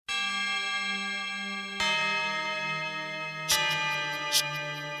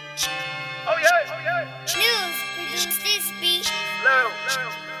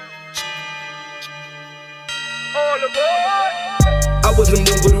I wasn't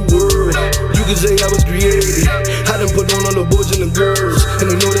born for the world. You could say I was created. I done put on all the boys and the girls, and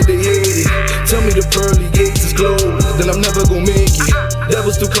they know that they hate it. Tell me the pearly gates is closed, then I'm never gonna make it.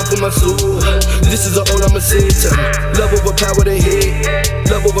 Devils still come for my soul. This is all I'ma say to them. Love overpower the hate.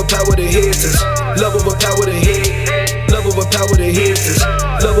 Love overpower the haters. Love overpower the hate. Love overpower the haters.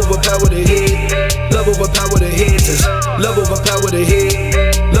 Love overpower the hate. Love overpower the haters. Love overpower the hate.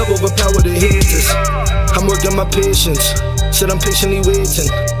 Love overpower the haters. I'm working my patience. Said I'm patiently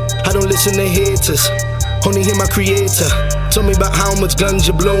waiting. I don't listen to haters. Only hear my creator. Tell me about how much guns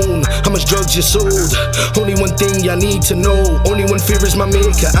you blown, how much drugs you sold. Only one thing y'all need to know. Only one fear is my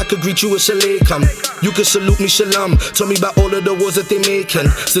maker. I could greet you with shalaikum. You could salute me shalom. Tell me about all of the wars that they making.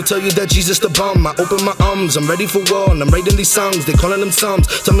 Still tell you that Jesus the bomb. I open my arms, I'm ready for war, and I'm writing these songs. They calling them psalms.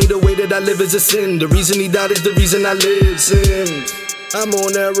 Tell me the way that I live is a sin. The reason he died is the reason I live. Sin. I'm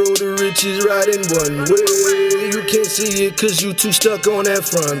on that road to riches, riding one way. You can't see it cause you too stuck on that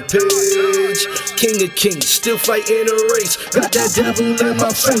front page. King of kings, still fighting a race. Got that devil in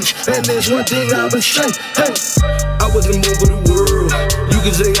my face, and there's one thing I would say. Hey, I wasn't born for the world. You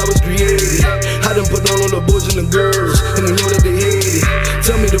could say I was created. I done put on all the boys and the girls, and they know that they hate it.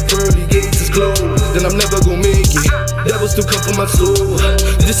 Tell me the pearly gates is closed, then I'm never gonna make it. Devils still come for my soul.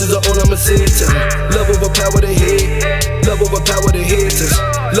 This is all I'ma say to them. Love overpower the hate. Love overpower the haters.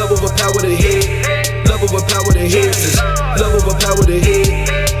 Love overpower the hate. Love overpower the haters. Love overpower the hate.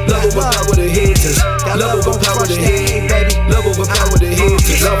 Love overpower the haters. Love overpower the hate. Love overpower the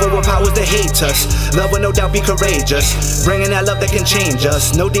haters. Love overpowers the haters. Love will no doubt be courageous, bringing that love that can change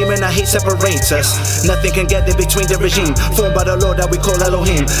us. No demon I hate separates us. Nothing can get in between the regime formed by the Lord that we call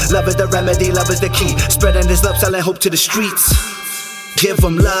Elohim. Love is the remedy, love is the key. Spreading this love, selling hope to the streets. Give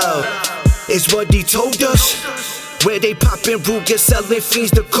them love, is what he told us. Where they poppin' Ruger, selling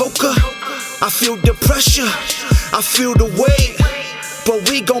fiends to coca. I feel the pressure, I feel the weight. But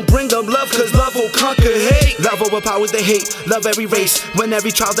we gon' bring them love, cause love will conquer hate. Love overpowers the hate, love every race. When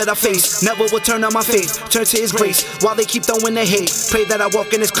every trial that I face, never will turn on my faith, turn to his grace. While they keep throwing their hate, pray that I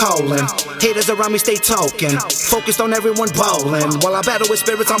walk in his calling. Haters around me stay talking, focused on everyone ballin'. While I battle with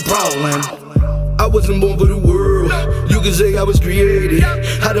spirits, I'm brawling. I wasn't born for the world. You could say I was created.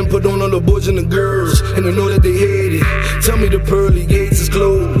 I done put on all the boys and the girls, and they know that they hate it. Tell me the pearly gates is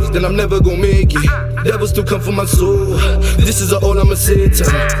closed, then I'm never gonna make it. Devils still come for my soul. This is all I'ma say to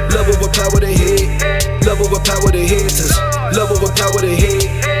them. Love overpower the hate. Love overpower the haters. Love overpower the hate.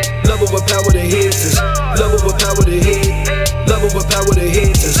 Love overpower the haters.